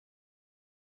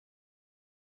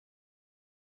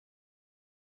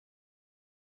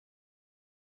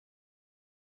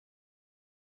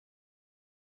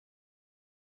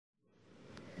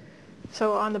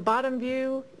So on the bottom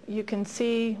view, you can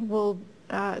see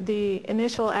the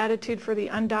initial attitude for the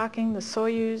undocking. The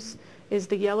Soyuz is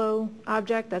the yellow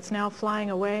object that's now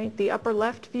flying away. The upper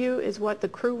left view is what the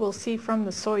crew will see from the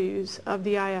Soyuz of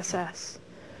the ISS.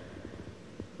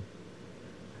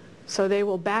 So they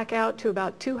will back out to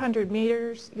about 200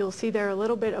 meters. You'll see they're a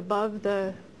little bit above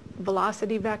the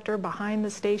velocity vector behind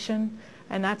the station,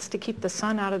 and that's to keep the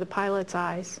sun out of the pilot's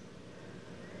eyes.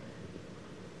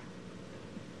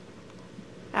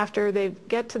 After they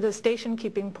get to the station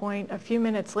keeping point, a few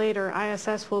minutes later,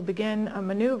 ISS will begin a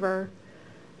maneuver,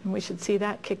 and we should see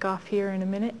that kick off here in a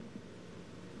minute.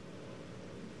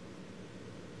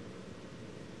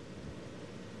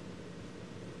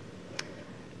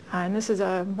 And this is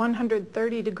a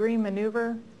 130-degree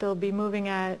maneuver. They'll be moving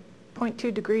at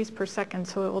 0.2 degrees per second,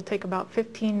 so it will take about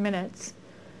 15 minutes.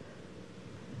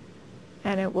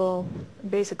 And it will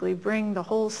basically bring the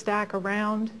whole stack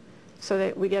around so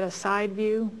that we get a side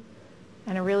view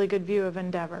and a really good view of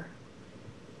Endeavour.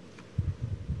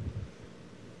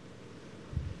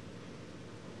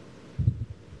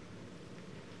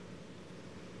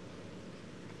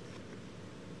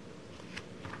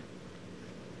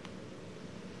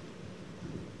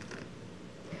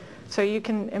 So you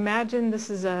can imagine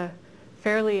this is a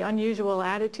fairly unusual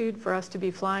attitude for us to be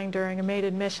flying during a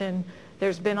maiden mission.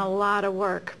 There's been a lot of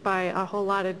work by a whole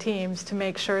lot of teams to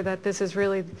make sure that this is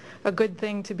really a good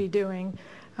thing to be doing.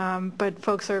 But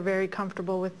folks are very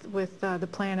comfortable with the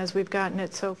plan as we've gotten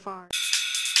it so far.